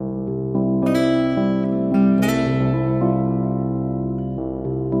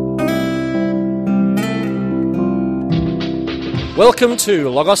Welcome to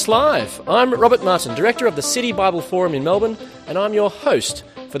Logos Live. I'm Robert Martin, Director of the City Bible Forum in Melbourne, and I'm your host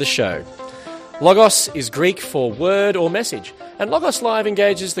for the show. Logos is Greek for word or message, and Logos Live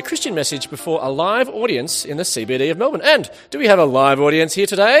engages the Christian message before a live audience in the CBD of Melbourne. And do we have a live audience here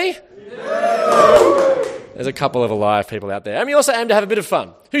today? Yeah. There's a couple of alive people out there. And we also aim to have a bit of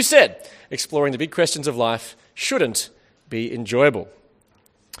fun. Who said exploring the big questions of life shouldn't be enjoyable?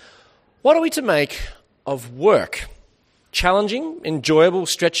 What are we to make of work? Challenging, enjoyable,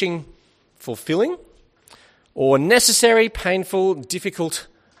 stretching, fulfilling? Or necessary, painful, difficult,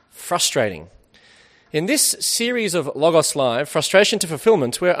 frustrating? In this series of Logos Live, Frustration to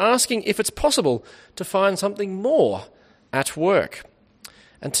Fulfilment, we're asking if it's possible to find something more at work.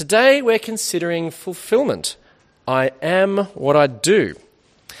 And today we're considering fulfilment. I am what I do.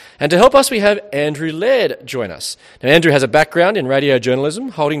 And to help us, we have Andrew Laird join us. Now, Andrew has a background in radio journalism,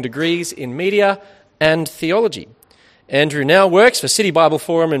 holding degrees in media and theology. Andrew now works for City Bible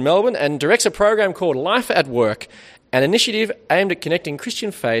Forum in Melbourne and directs a program called Life at Work, an initiative aimed at connecting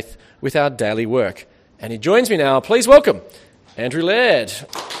Christian faith with our daily work. And he joins me now. Please welcome Andrew Laird.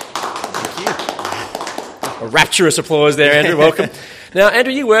 Thank you. A rapturous applause there, Andrew. Welcome. Now,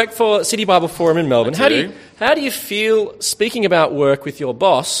 Andrew, you work for City Bible Forum in Melbourne. How do you feel speaking about work with your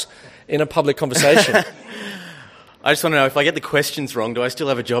boss in a public conversation? I just want to know, if I get the questions wrong, do I still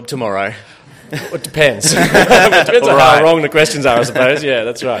have a job tomorrow? Well, it depends. It depends on how wrong the questions are, I suppose. Yeah,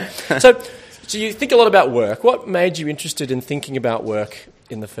 that's right. So you think a lot about work. What made you interested in thinking about work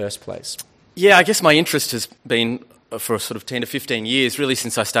in the first place? Yeah, I guess my interest has been for sort of 10 to 15 years, really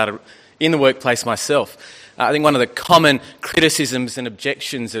since I started in the workplace myself. I think one of the common criticisms and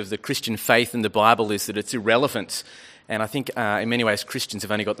objections of the Christian faith and the Bible is that it's irrelevant. And I think in many ways Christians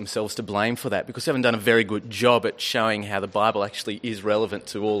have only got themselves to blame for that because they haven't done a very good job at showing how the Bible actually is relevant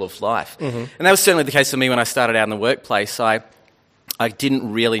to all of life. Mm-hmm. And that was certainly the case for me when I started out in the workplace. I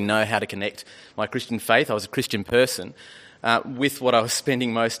didn't really know how to connect my Christian faith. I was a Christian person. With what I was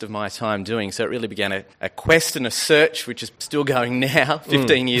spending most of my time doing. So it really began a quest and a search, which is still going now,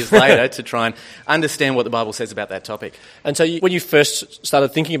 15 years later, to try and understand what the Bible says about that topic. And so when you first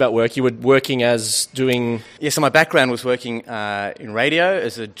started thinking about work, you were working as doing... Yeah, so my background was working in radio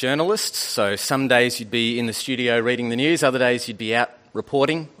as a journalist. So some days you'd be in the studio reading the news, other days you'd be out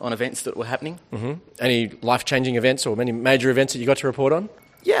reporting on events that were happening. Mm-hmm. Any life-changing events or many major events that you got to report on?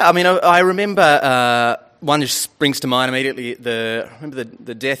 Yeah, I mean, I remember... one just springs to mind immediately. I remember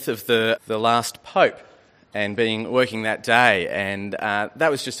the death of the last Pope and working that day. And that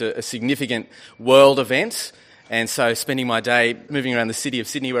was just a significant world event. And so spending my day moving around the city of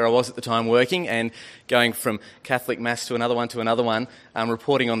Sydney where I was at the time working and going from Catholic Mass to another one,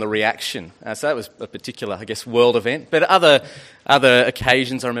 reporting on the reaction. So that was a particular, I guess, world event. But other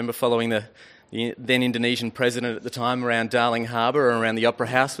occasions I remember following the then Indonesian president at the time around Darling Harbour and around the Opera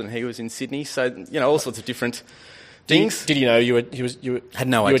House when he was in Sydney. So, all sorts of different things. Did he know you had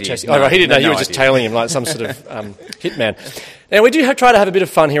no idea. He didn't know. You were just tailing him like some sort of hitman. Now, we do try to have a bit of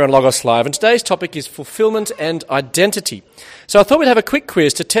fun here on Logos Live, and today's topic is fulfilment and identity. So I thought we'd have a quick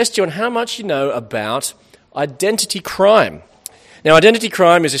quiz to test you on how much you know about identity crime. Now, identity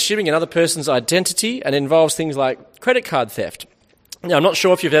crime is assuming another person's identity and involves things like credit card theft. Now, I'm not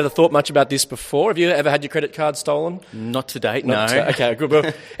sure if you've ever thought much about this before. Have you ever had your credit card stolen? Not to date, no. Okay, good.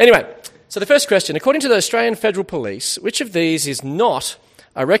 Well, anyway, so the first question. According to the Australian Federal Police, which of these is not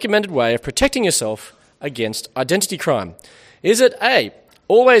a recommended way of protecting yourself against identity crime? Is it A,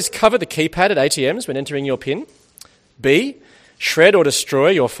 always cover the keypad at ATMs when entering your PIN? B, shred or destroy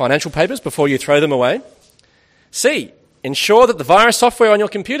your financial papers before you throw them away? C, ensure that the virus software on your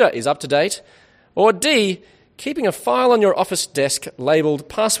computer is up to date? Or D, keeping a file on your office desk labelled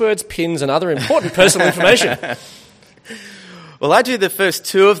passwords, pins and other important personal information? Well, I do the first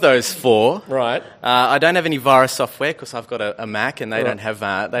two of those four. Right. I don't have any virus software because I've got a Mac and they don't have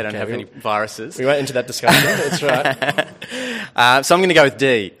any viruses. We went into that discussion. That's right. So I'm going to go with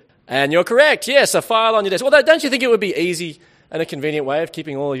D. And you're correct. Yes, a file on your desk. Well, don't you think it would be easy and a convenient way of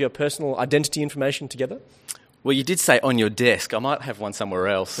keeping all of your personal identity information together? Well, you did say on your desk. I might have one somewhere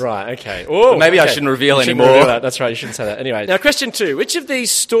else. Right, okay. Ooh, maybe I shouldn't reveal any more. Reveal that. That's right, you shouldn't say that. Anyway, now question 2. Which of these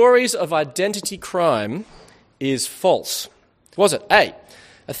stories of identity crime is false? Was it A,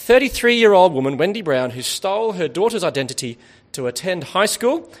 a 33-year-old woman, Wendy Brown, who stole her daughter's identity to attend high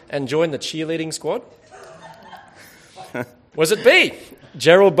school and join the cheerleading squad? Was it B,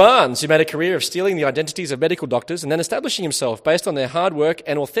 Gerald Barnes, who made a career of stealing the identities of medical doctors and then establishing himself based on their hard work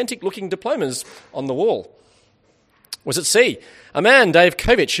and authentic-looking diplomas on the wall? Was it C, a man, Dave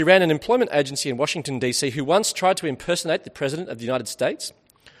Kovich, who ran an employment agency in Washington, D.C., who once tried to impersonate the President of the United States?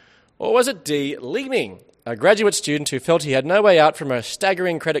 Or was it D, Li Ming, a graduate student who felt he had no way out from a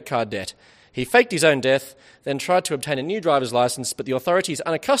staggering credit card debt? He faked his own death, then tried to obtain a new driver's license, but the authorities,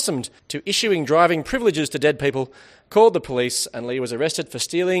 unaccustomed to issuing driving privileges to dead people, called the police, and Lee was arrested for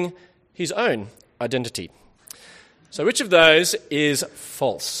stealing his own identity. So which of those is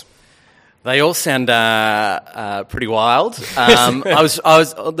false? They all sound pretty wild.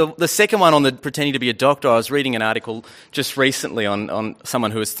 The second one on the pretending to be a doctor. I was reading an article just recently on someone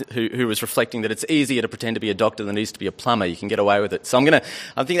who was reflecting that it's easier to pretend to be a doctor than it is to be a plumber. You can get away with it. So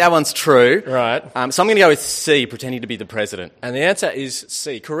I think that one's true. Right. So I'm going to go with C, pretending to be the president. And the answer is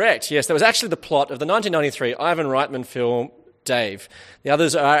C. Correct. Yes, that was actually the plot of the 1993 Ivan Reitman film Dave. The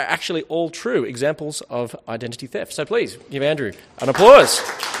others are actually all true examples of identity theft. So please give Andrew an applause.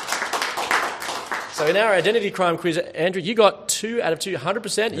 So in our identity crime quiz, Andrew, you got 2 out of 2,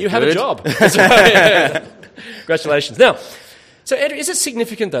 100%. You have a job. Congratulations. Now, so Andrew, is it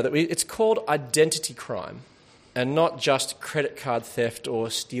significant, though, that it's called identity crime and not just credit card theft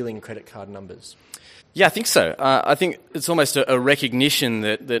or stealing credit card numbers? Yeah, I think so. I think it's almost a recognition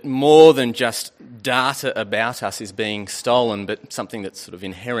that more than just data about us is being stolen, but something that's sort of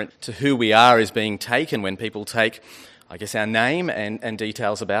inherent to who we are is being taken when people take, I guess, our name and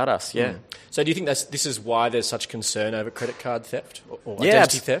details about us, yeah. So do you think this is why there's such concern over credit card theft or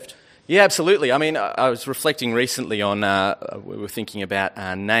identity theft? Yeah, absolutely. I mean, I was reflecting recently on, we were thinking about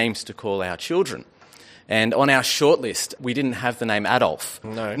names to call our children. And on our shortlist, we didn't have the name Adolf.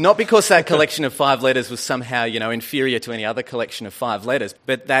 No. Not because that collection of 5 letters was somehow, inferior to any other collection of 5 letters,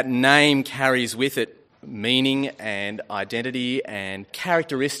 but that name carries with it meaning and identity and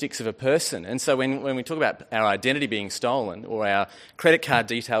characteristics of a person. And so when we talk about our identity being stolen or our credit card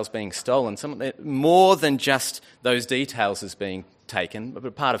details being stolen, more than just those details is being taken,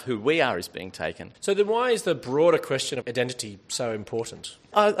 but part of who we are is being taken. So then why is the broader question of identity so important?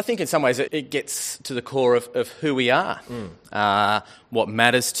 I think in some ways it gets to the core of who we are, what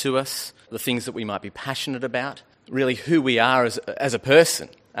matters to us, the things that we might be passionate about, really who we are as a person.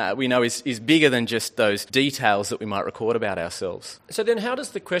 We know is bigger than just those details that we might record about ourselves. So then how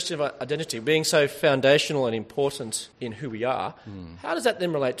does the question of identity, being so foundational and important in who we are, how does that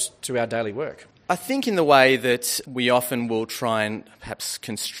then relate to our daily work? I think in the way that we often will try and perhaps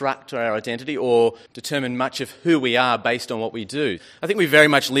construct our identity or determine much of who we are based on what we do. I think we very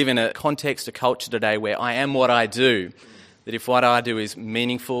much live in a context, a culture today where I am what I do. That if what I do is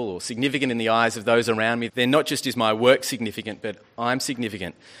meaningful or significant in the eyes of those around me, then not just is my work significant, but I'm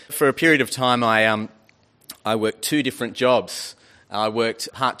significant. For a period of time, I worked 2 different jobs. I worked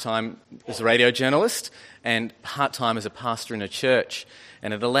part-time as a radio journalist and part-time as a pastor in a church.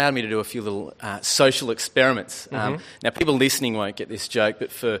 And it allowed me to do a few little social experiments. Now, people listening won't get this joke,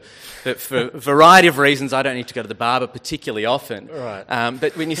 but for a variety of reasons, I don't need to go to the barber particularly often. Right.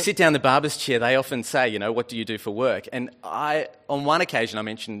 But when you sit down in the barber's chair, they often say, what do you do for work? And on one occasion, I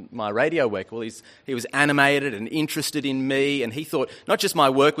mentioned my radio work. Well, he was animated and interested in me, and he thought not just my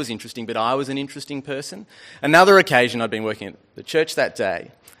work was interesting, but I was an interesting person. Another occasion, I'd been working at the church that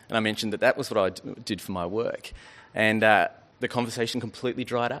day, and I mentioned that was what I did for my work. And the conversation completely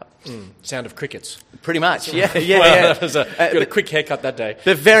dried up. Sound of crickets. Pretty much, yeah. That was got a quick haircut that day.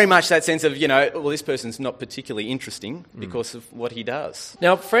 But very much that sense of, this person's not particularly interesting because of what he does.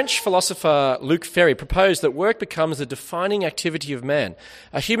 Now, French philosopher Luc Ferry proposed that work becomes the defining activity of man.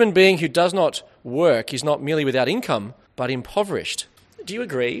 A human being who does not work is not merely without income, but impoverished. Do you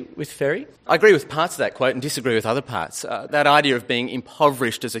agree with Ferry? I agree with parts of that quote and disagree with other parts. That idea of being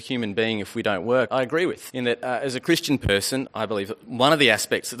impoverished as a human being if we don't work, I agree with. In that, as a Christian person, I believe that one of the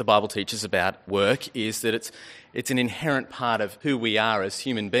aspects that the Bible teaches about work is that it's an inherent part of who we are as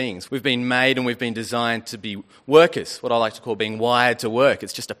human beings. We've been made and we've been designed to be workers, what I like to call being wired to work.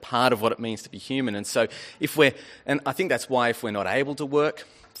 It's just a part of what it means to be human. And so and I think that's why if we're not able to work,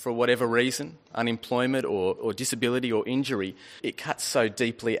 for whatever reason, unemployment or disability or injury, it cuts so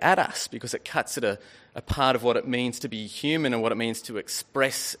deeply at us because it cuts at a part of what it means to be human and what it means to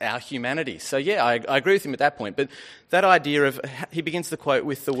express our humanity. So yeah, I agree with him at that point. But that idea of, he begins the quote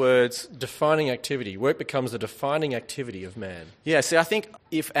with the words, defining activity. Work becomes the defining activity of man. Yeah, so I think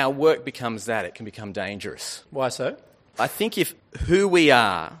if our work becomes that, it can become dangerous. Why so? I think if who we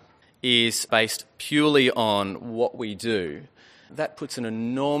are is based purely on what we do, that puts an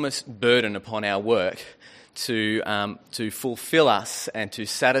enormous burden upon our work to fulfil us and to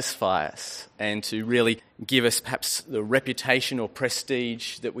satisfy us and to really give us perhaps the reputation or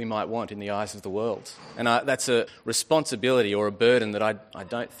prestige that we might want in the eyes of the world. And that's a responsibility or a burden that I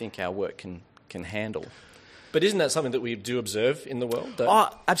don't think our work can handle. But isn't that something that we do observe in the world? Oh,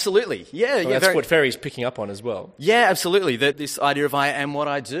 absolutely. Yeah, That's what Ferry's picking up on as well. Yeah, absolutely. That this idea of I am what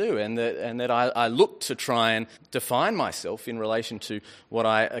I do, and that I look to try and define myself in relation to what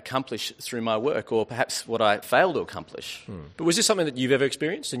I accomplish through my work, or perhaps what I fail to accomplish. But was this something that you've ever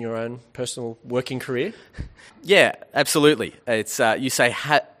experienced in your own personal working career? Yeah, absolutely. It's you say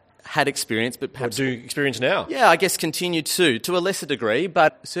had experience, but perhaps do experience now. Yeah, I guess continue to a lesser degree,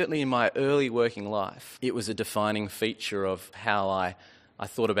 but certainly in my early working life, it was a defining feature of how I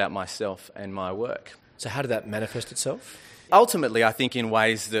thought about myself and my work. So how did that manifest itself? Ultimately, I think in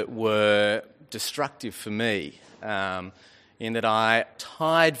ways that were destructive for me, in that I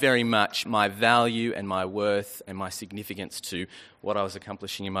tied very much my value and my worth and my significance to what I was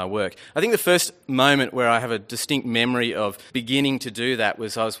accomplishing in my work. I think the first moment where I have a distinct memory of beginning to do that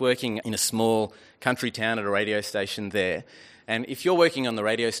was I was working in a small country town at a radio station there. And if you're working on the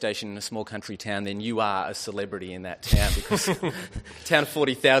radio station in a small country town, then you are a celebrity in that town, because town of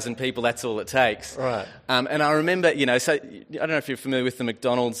 40,000 people, that's all it takes. Right. And I remember, so I don't know if you're familiar with the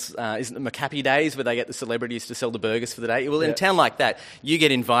McDonald's, isn't it McCappy Days, where they get the celebrities to sell the burgers for the day? Well, in a town like that, you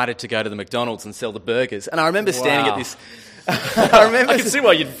get invited to go to the McDonald's and sell the burgers. And I remember standing at this... I can see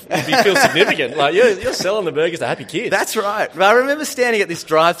why you'd feel significant. Like you're selling the burgers to happy kids. That's right. But I remember standing at this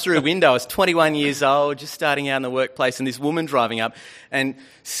drive-through window. I was 21 years old, just starting out in the workplace, and this woman driving up and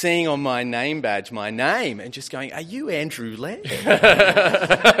seeing on my name badge my name and just going, "Are you Andrew Laird?"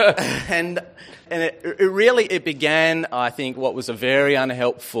 and it began, I think, what was a very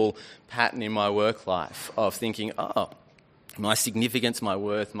unhelpful pattern in my work life of thinking, my significance, my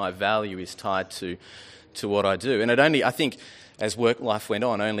worth, my value is tied to what I do. And I think, as work life went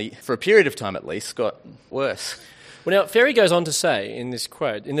on, only for a period of time at least, got worse. Well, now, Ferry goes on to say in this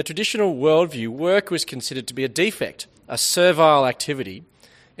quote, in the traditional worldview, work was considered to be a defect, a servile activity.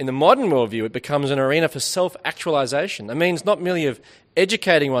 In the modern worldview, it becomes an arena for self-actualization, a means not merely of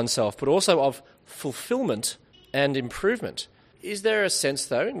educating oneself, but also of fulfilment and improvement. Is there a sense,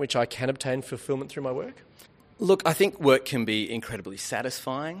 though, in which I can obtain fulfilment through my work? Look, I think work can be incredibly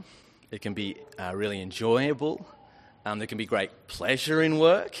satisfying. It can be really enjoyable. There can be great pleasure in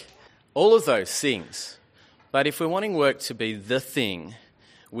work. All of those things. But if we're wanting work to be the thing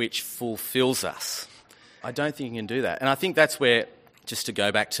which fulfills us, I don't think you can do that. And I think that's where, just to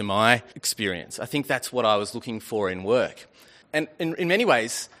go back to my experience, I think that's what I was looking for in work. And in many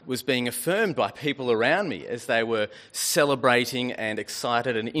ways was being affirmed by people around me as they were celebrating and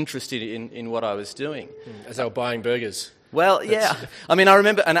excited and interested in what I was doing. As they were buying burgers. Well, yeah. I mean, I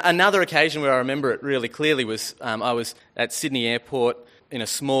remember another occasion where I remember it really clearly was I was at Sydney Airport in a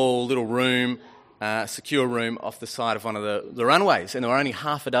small little room, secure room off the side of one of the runways, and there were only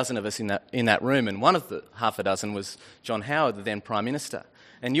half a dozen of us in that room, and one of the half a dozen was John Howard, the then Prime Minister.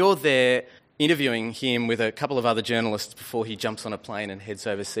 And you're there interviewing him with a couple of other journalists before he jumps on a plane and heads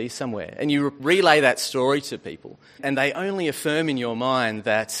overseas somewhere. And you relay that story to people, and they only affirm in your mind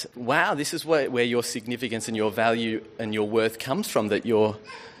that, wow, this is where your significance and your value and your worth comes from,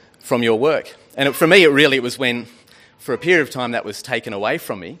 from your work. And for me, it was when, for a period of time, that was taken away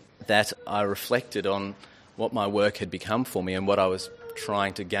from me, that I reflected on what my work had become for me and what I was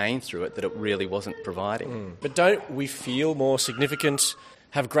trying to gain through it, that it really wasn't providing. But don't we feel more significant,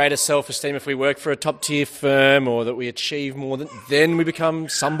 have greater self-esteem if we work for a top-tier firm, or that we achieve more then we become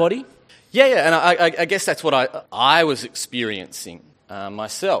somebody? Yeah, and I guess that's what I was experiencing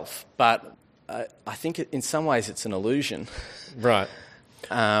myself. But I think in some ways it's an illusion. Right.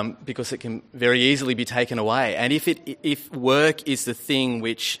 Because it can very easily be taken away. And if work is the thing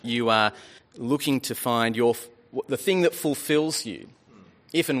which you are looking to find, the thing that fulfills you,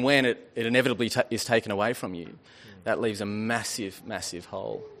 if and when it inevitably is taken away from you, that leaves a massive, massive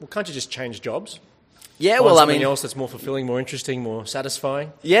hole. Well, can't you just change jobs? Yeah, Find well, I mean, something else that's more fulfilling, more interesting, more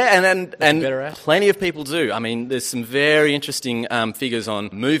satisfying. Yeah, and better at. Plenty of people do. I mean, there's some very interesting figures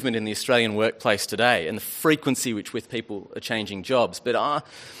on movement in the Australian workplace today and the frequency with people are changing jobs. But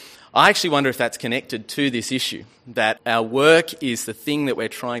I actually wonder if that's connected to this issue, that our work is the thing that we're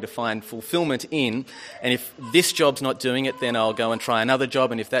trying to find fulfilment in, and if this job's not doing it, then I'll go and try another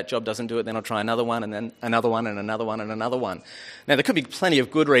job, and if that job doesn't do it, then I'll try another one, and then another one, and another one, and another one. Now, there could be plenty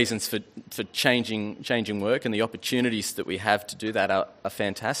of good reasons for changing work, and the opportunities that we have to do that are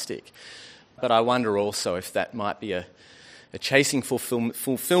fantastic. But I wonder also if that might be a chasing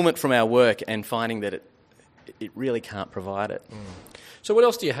fulfilment from our work and finding that it really can't provide it. So what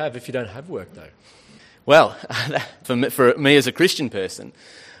else do you have if you don't have work, though? Well, for me as a Christian person,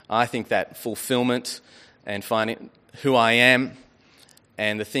 I think that fulfilment and finding who I am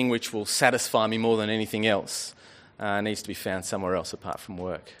and the thing which will satisfy me more than anything else needs to be found somewhere else apart from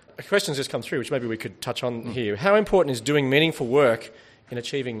work. a question's just come through, which maybe we could touch on here. How important is doing meaningful work in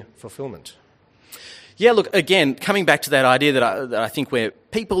achieving fulfilment? Yeah, look, again, coming back to that idea that I think we're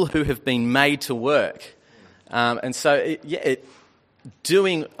people who have been made to work. And so,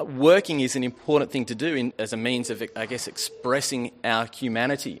 working is an important thing to do as a means of, I guess, expressing our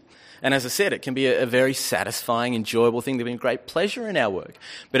humanity. And as I said, it can be a very satisfying, enjoyable thing. There's been great pleasure in our work.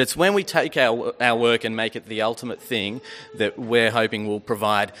 But it's when we take our work and make it the ultimate thing that we're hoping will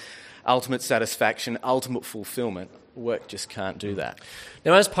provide ultimate satisfaction, ultimate fulfilment. Work just can't do that.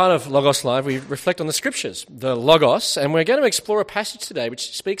 Now, as part of Logos Live, we reflect on the Scriptures, the Logos, and we're going to explore a passage today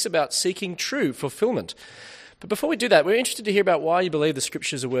which speaks about seeking true fulfilment. But before we do that, we're interested to hear about why you believe the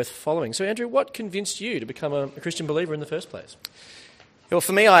Scriptures are worth following. So, Andrew, what convinced you to become a Christian believer in the first place? Well,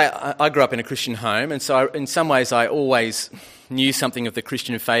 for me, I grew up in a Christian home, and so in some ways I always knew something of the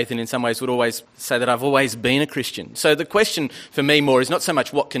Christian faith, and in some ways would always say that I've always been a Christian. So the question for me more is not so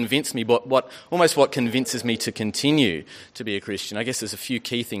much what convinced me, but what convinces me to continue to be a Christian. I guess there's a few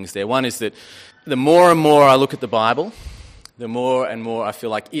key things there. One is that the more and more I look at the Bible, the more and more I feel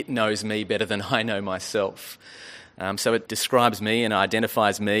like it knows me better than I know myself. So it describes me and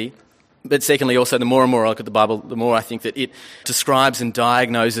identifies me. But secondly, also, the more and more I look at the Bible, the more I think that it describes and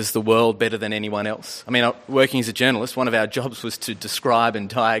diagnoses the world better than anyone else. I mean, working as a journalist, one of our jobs was to describe and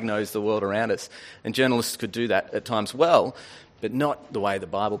diagnose the world around us. And journalists could do that at times well, but not the way the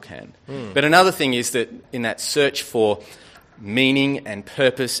Bible can. But another thing is that in that search for meaning and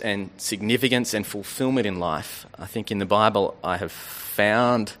purpose and significance and fulfilment in life, I think in the Bible I have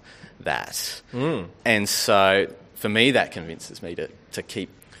found that. And so for me, that convinces me to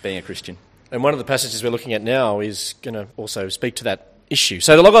keep being a Christian. And one of the passages we're looking at now is going to also speak to that issue.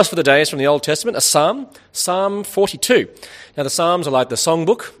 So the Logos for the day is from the Old Testament, a psalm, Psalm 42. Now the Psalms are like the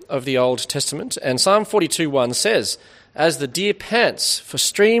songbook of the Old Testament, and Psalm 42:1 says, "As the deer pants for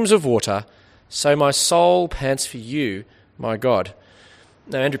streams of water, so my soul pants for you, my God."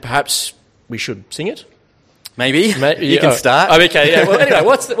 Now, Andrew, perhaps we should sing it? Maybe. You can start. Oh, okay, yeah. Well, anyway,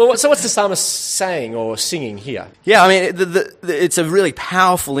 what's the psalmist saying or singing here? Yeah, I mean, it's a really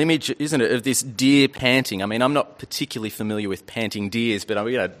powerful image, isn't it, of this deer panting. I mean, I'm not particularly familiar with panting deers, but I'm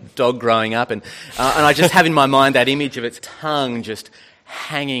a dog growing up, and I just have in my mind that image of its tongue just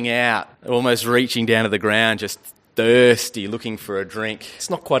hanging out, almost reaching down to the ground, just thirsty, looking for a drink. It's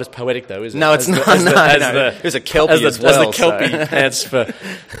not quite as poetic, though, is it? No, it's not. There's a Kelpie as well. As the Kelpie pants for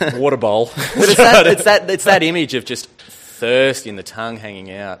water bowl. But it's that image of just thirst in the tongue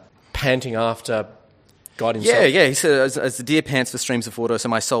hanging out. Panting after God himself. Yeah. He said, as the deer pants for streams of water, so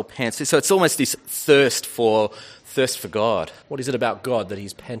my soul pants. So it's almost this thirst for God. What is it about God that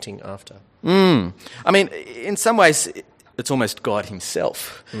he's panting after? I mean, in some ways, it's almost God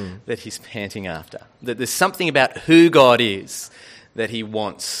himself that he's panting after. That there's something about who God is that he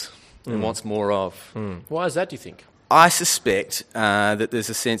wants and wants more of. Why is that, do you think? I suspect that there's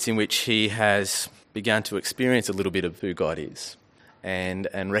a sense in which he has begun to experience a little bit of who God is and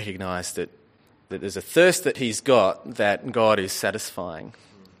recognise that there's a thirst that he's got that God is satisfying,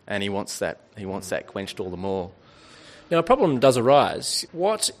 and he wants that quenched all the more. Now, a problem does arise.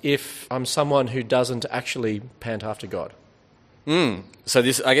 What if I'm someone who doesn't actually pant after God? So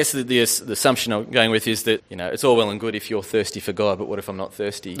this, I guess the assumption I'm going with is that, it's all well and good if you're thirsty for God, but what if I'm not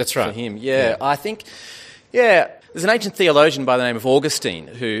thirsty for him? Yeah, I think, there's an ancient theologian by the name of Augustine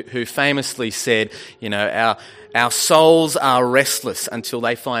who famously said, our souls are restless until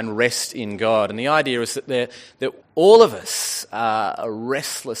they find rest in God. And the idea is that all of us are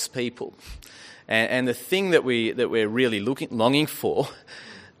restless people. And the thing that we're really longing for,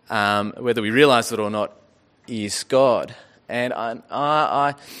 whether we realise it or not, is God. And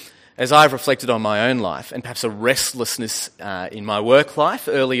I, as I've reflected on my own life, and perhaps a restlessness in my work life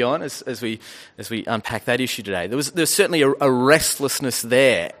early on, as we unpack that issue today, there's certainly a restlessness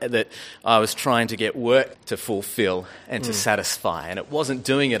there that I was trying to get work to fulfil and to satisfy, and it wasn't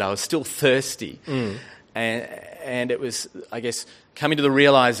doing it. I was still thirsty, and it was, I guess, coming to the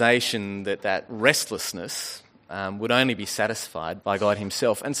realisation that restlessness would only be satisfied by God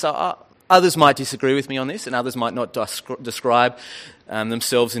himself. And so others might disagree with me on this, and others might not describe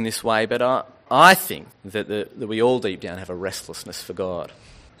themselves in this way, but I think that we all deep down have a restlessness for God.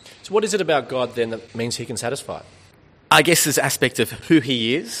 So what is it about God then that means he can satisfy? I guess there's aspect of who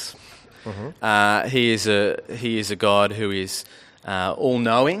he is. He is a God who is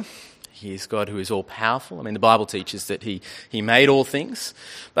all-knowing. He is God who is all-powerful. I mean, the Bible teaches that he made all things.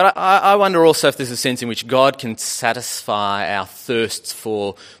 But I wonder also if there's a sense in which God can satisfy our thirsts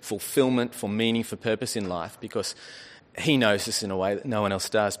for fulfilment, for meaning, for purpose in life, because he knows us in a way that no one else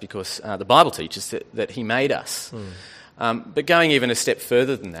does, because the Bible teaches that he made us. But going even a step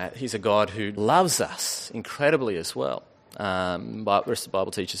further than that, he's a God who loves us incredibly as well. The rest of the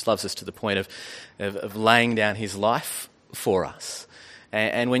Bible teaches loves us to the point of laying down his life for us.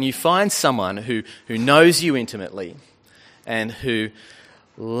 And when you find someone who knows you intimately and who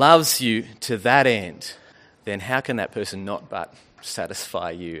loves you to that end, then how can that person not but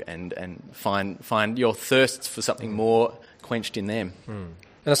satisfy you and find your thirst for something more quenched in them? And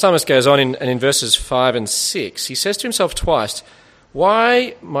the psalmist goes on in verses 5 and 6. He says to himself twice,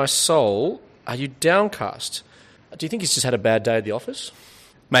 "Why, my soul, are you downcast?" Do you think he's just had a bad day at the office?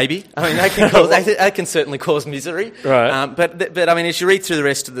 Maybe. I mean, that can certainly cause misery. Right. But I mean, as you read through the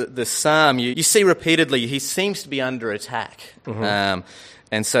rest of the psalm, you see repeatedly he seems to be under attack. Mm-hmm.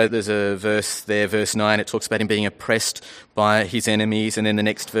 And so there's a verse there, verse 9, it talks about him being oppressed by his enemies. And then the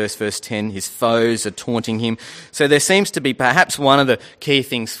next verse, verse 10, his foes are taunting him. So there seems to be perhaps one of the key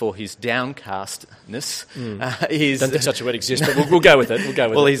things for his downcastness is... I don't think such a word exists, but we'll go with it.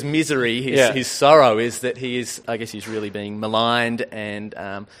 Well, his misery, his sorrow is that he's really being maligned and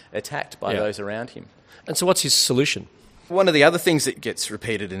attacked by those around him. And so what's his solution? One of the other things that gets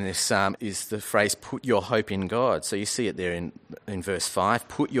repeated in this psalm is the phrase, put your hope in God. So you see it there in verse 5,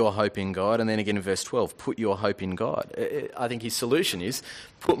 put your hope in God, and then again in verse 12, put your hope in God. I think his solution is,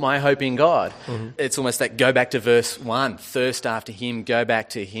 put my hope in God. Mm-hmm. It's almost that go back to verse 1, thirst after him, go back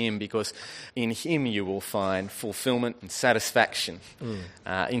to him, because in him you will find fulfilment and satisfaction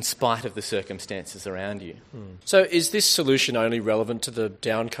in spite of the circumstances around you. So is this solution only relevant to the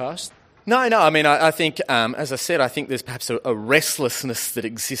downcast? No. I mean, I think, as I said, I think there's perhaps a restlessness that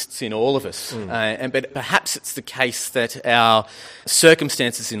exists in all of us. But perhaps it's the case that our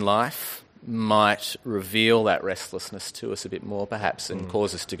circumstances in life might reveal that restlessness to us a bit more, perhaps, and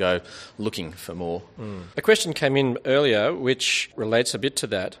cause us to go looking for more. A question came in earlier which relates a bit to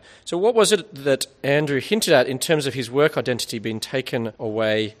that. So what was it that Andrew hinted at in terms of his work identity being taken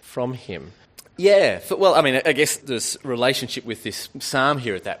away from him? Yeah, well, I mean, I guess there's relationship with this psalm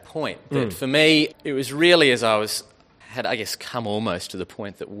here at that point. But for me, it was really as I had come almost to the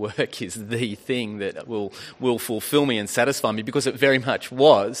point that work is the thing that will fulfill me and satisfy me, because it very much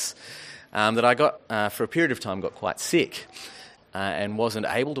was, that I got, for a period of time, got quite sick and wasn't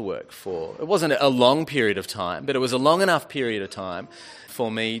able to work for. It wasn't a long period of time, but it was a long enough period of time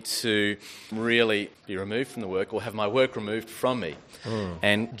for me to really be removed from the work or have my work removed from me.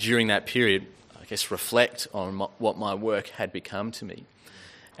 And during that period, reflect on what my work had become to me.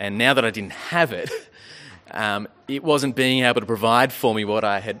 And now that I didn't have it, it wasn't being able to provide for me what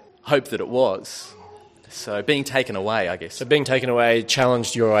I had hoped that it was. So being taken away, I guess. So being taken away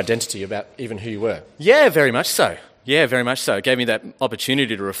challenged your identity about even who you were? Yeah, very much so. It gave me that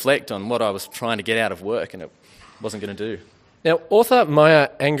opportunity to reflect on what I was trying to get out of work and it wasn't going to do. Now, author Maya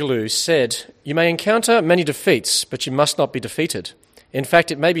Angelou said, "You may encounter many defeats, but you must not be defeated. In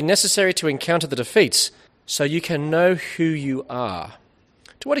fact, it may be necessary to encounter the defeats so you can know who you are."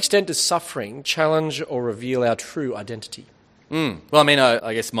 To what extent does suffering challenge or reveal our true identity? Well, I mean,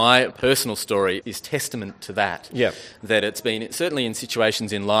 I guess my personal story is testament to that. Yeah. That it's been, certainly in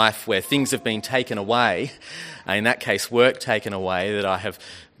situations in life where things have been taken away, in that case work taken away, that I have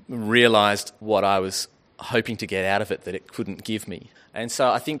realised what I was hoping to get out of it that it couldn't give me. And so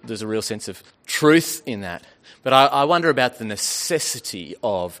I think there's a real sense of truth in that. But I wonder about the necessity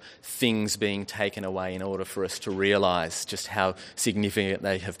of things being taken away in order for us to realise just how significant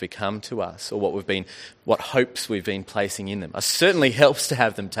they have become to us, or what hopes we've been placing in them. It certainly helps to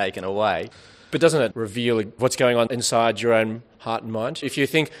have them taken away. But doesn't it reveal what's going on inside your own heart and mind? If you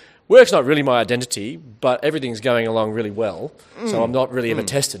think, work's not really my identity, but everything's going along really well, so I'm not really ever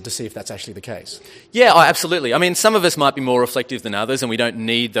tested to see if that's actually the case. Yeah, absolutely. I mean, some of us might be more reflective than others, and we don't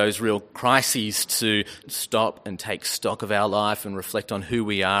need those real crises to stop and take stock of our life and reflect on who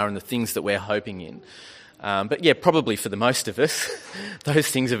we are and the things that we're hoping in. But yeah, probably for the most of us, those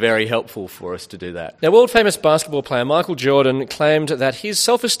things are very helpful for us to do that. Now, world-famous basketball player Michael Jordan claimed that his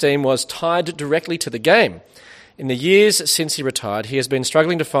self-esteem was tied directly to the game. In the years since he retired, he has been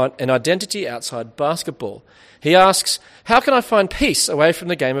struggling to find an identity outside basketball. He asks, "How can I find peace away from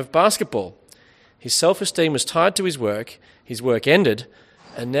the game of basketball?" His self-esteem was tied to his work ended,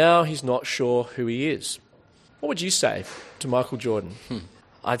 and now he's not sure who he is. What would you say to Michael Jordan?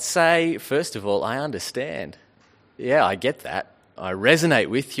 I'd say, first of all, I understand. Yeah, I get that. I resonate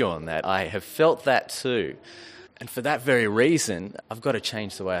with you on that. I have felt that too. And for that very reason, I've got to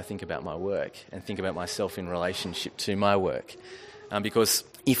change the way I think about my work and think about myself in relationship to my work. Because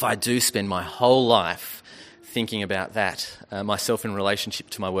if I do spend my whole life thinking about that, myself in relationship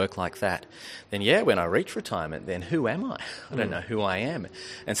to my work like that, then yeah, when I reach retirement, then who am I? I don't know who I am.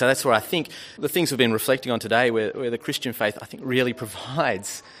 And so that's where I think the things we've been reflecting on today, where the Christian faith, I think, really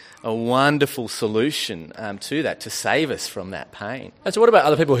provides a wonderful solution to that, to save us from that pain. And so what about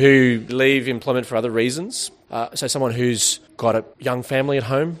other people who leave employment for other reasons? So someone who's got a young family at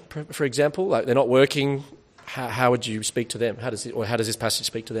home, for example, like they're not working. How would you speak to them? How does this passage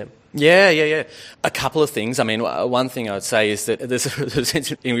speak to them? Yeah. A couple of things. I mean, one thing I would say is that there's a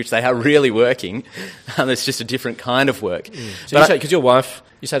sense in which they are really working. It's just a different kind of work. So you say, because your wife,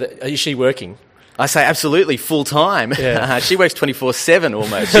 you say that, is she working? I say absolutely full time. Yeah. She works 24/7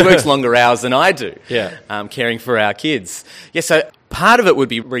 almost. She works longer hours than I do. Yeah. Caring for our kids. Yeah. So part of it would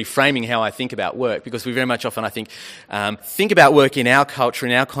be reframing how I think about work, because we very much often, I think about work in our culture,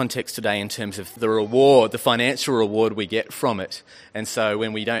 in our context today, in terms of the reward, the financial reward we get from it. And so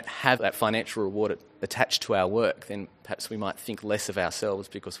when we don't have that financial reward attached to our work, then perhaps we might think less of ourselves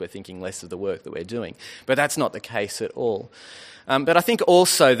because we're thinking less of the work that we're doing. But that's not the case at all. But I think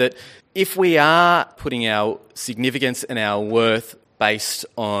also that if we are putting our significance and our worth based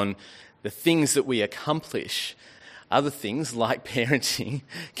on the things that we accomplish, other things like parenting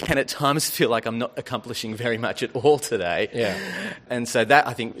can at times feel like I'm not accomplishing very much at all today. Yeah. And so that,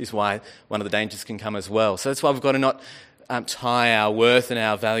 I think, is why one of the dangers can come as well. So that's why we've got to not tie our worth and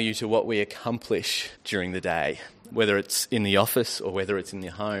our value to what we accomplish during the day, whether it's in the office or whether it's in the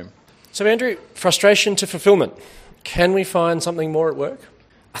home. So Andrew, frustration to fulfilment. Can we find something more at work?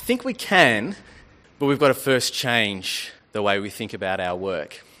 I think we can, but we've got to first change the way we think about our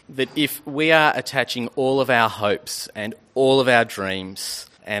work. That if we are attaching all of our hopes and all of our dreams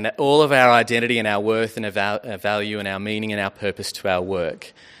and all of our identity and our worth and our value and our meaning and our purpose to our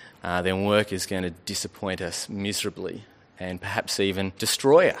work, then work is going to disappoint us miserably and perhaps even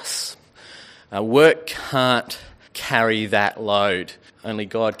destroy us. Work can't carry that load. Only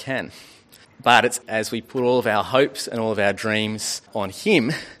God can. But it's as we put all of our hopes and all of our dreams on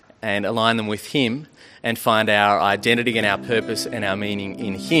Him and align them with Him and find our identity and our purpose and our meaning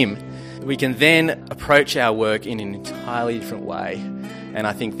in Him, we can then approach our work in an entirely different way. And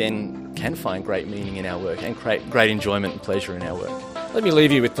I think then can find great meaning in our work and great enjoyment and pleasure in our work. Let me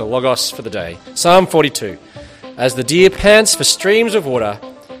leave you with the Logos for the day. Psalm 42. As the deer pants for streams of water,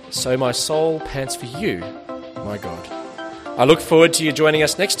 so my soul pants for you, my God. I look forward to you joining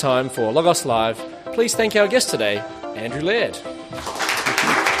us next time for Logos Live. Please thank our guest today, Andrew Laird.